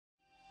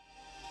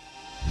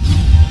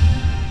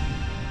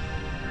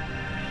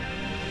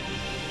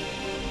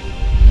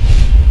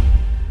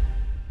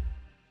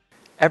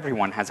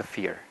Everyone has a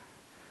fear.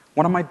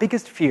 One of my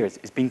biggest fears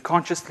is being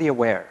consciously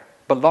aware,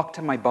 but locked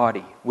in my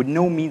body with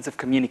no means of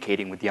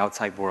communicating with the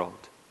outside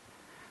world.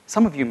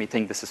 Some of you may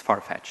think this is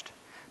far-fetched,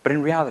 but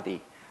in reality,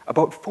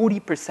 about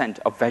 40%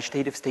 of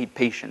vegetative state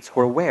patients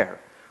who are aware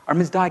are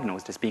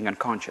misdiagnosed as being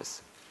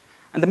unconscious.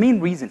 And the main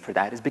reason for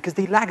that is because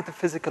they lack the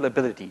physical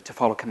ability to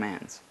follow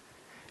commands.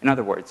 In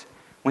other words,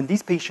 when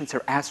these patients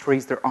are asked to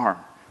raise their arm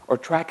or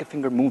track a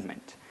finger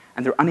movement,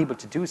 and they're unable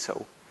to do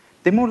so,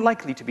 they're more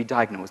likely to be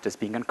diagnosed as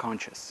being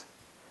unconscious.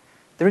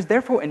 There is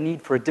therefore a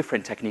need for a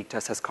different technique to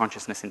assess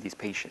consciousness in these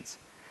patients.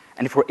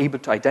 And if we're able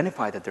to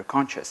identify that they're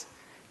conscious,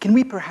 can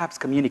we perhaps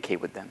communicate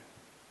with them?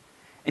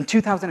 In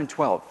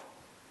 2012,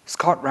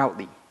 Scott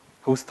Routley,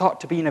 who was thought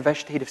to be in a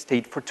vegetative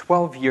state for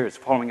 12 years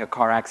following a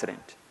car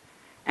accident,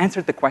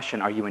 answered the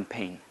question, "Are you in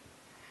pain?"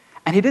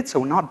 And he did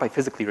so not by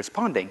physically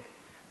responding,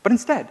 but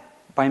instead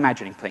by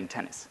imagining playing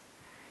tennis.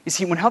 You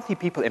see, when healthy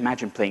people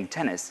imagine playing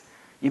tennis,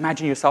 you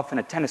imagine yourself in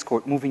a tennis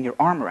court moving your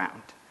arm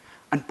around.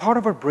 And part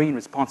of our brain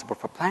responsible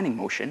for planning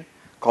motion,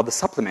 called the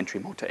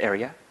supplementary motor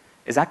area,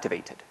 is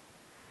activated.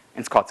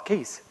 In Scott's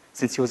case,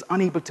 since he was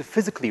unable to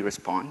physically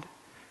respond,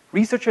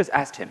 researchers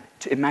asked him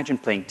to imagine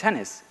playing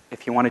tennis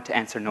if he wanted to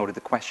answer no to the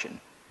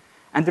question.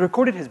 And they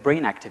recorded his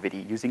brain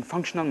activity using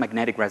functional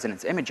magnetic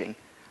resonance imaging,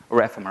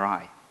 or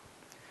fMRI.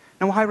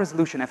 Now, a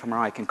high-resolution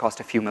fMRI can cost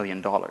a few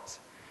 $1,000,000,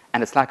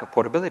 and its lack of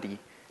portability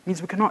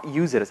means we cannot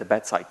use it as a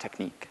bedside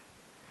technique.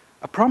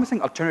 A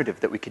promising alternative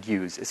that we could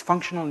use is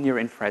functional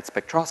near-infrared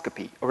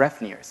spectroscopy, or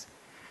FNIRS,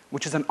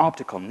 which is an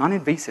optical,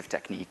 non-invasive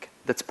technique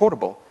that's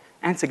portable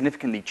and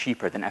significantly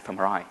cheaper than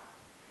fMRI.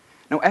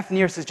 Now,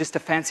 FNIRS is just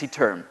a fancy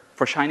term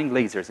for shining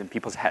lasers in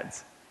people's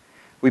heads.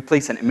 We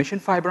place an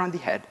emission fiber on the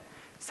head,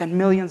 send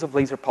millions of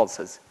laser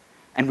pulses,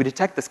 and we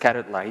detect the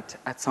scattered light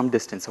at some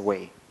distance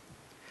away.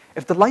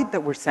 If the light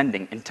that we're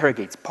sending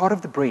interrogates part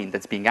of the brain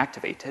that's being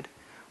activated,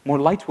 more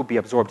light will be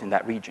absorbed in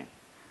that region,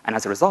 and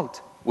as a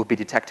result, we'll be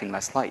detecting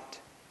less light.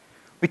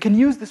 We can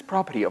use this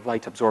property of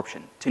light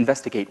absorption to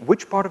investigate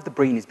which part of the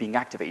brain is being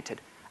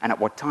activated and at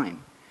what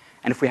time.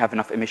 And if we have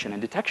enough emission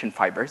and detection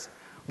fibers,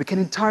 we can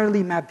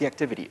entirely map the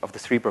activity of the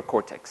cerebral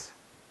cortex.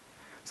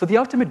 So the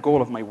ultimate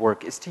goal of my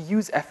work is to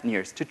use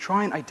FNIRS to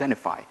try and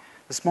identify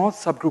the small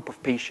subgroup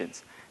of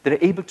patients that are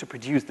able to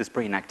produce this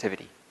brain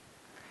activity.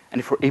 And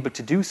if we're able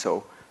to do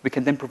so, we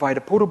can then provide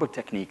a portable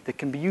technique that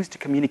can be used to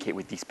communicate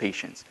with these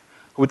patients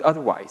who would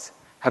otherwise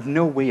have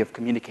no way of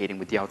communicating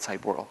with the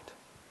outside world.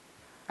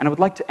 And I would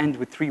like to end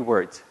with 3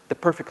 words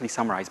that perfectly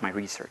summarize my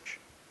research.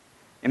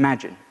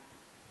 Imagine,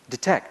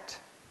 detect,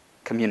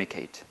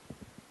 communicate.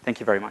 Thank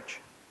you very much.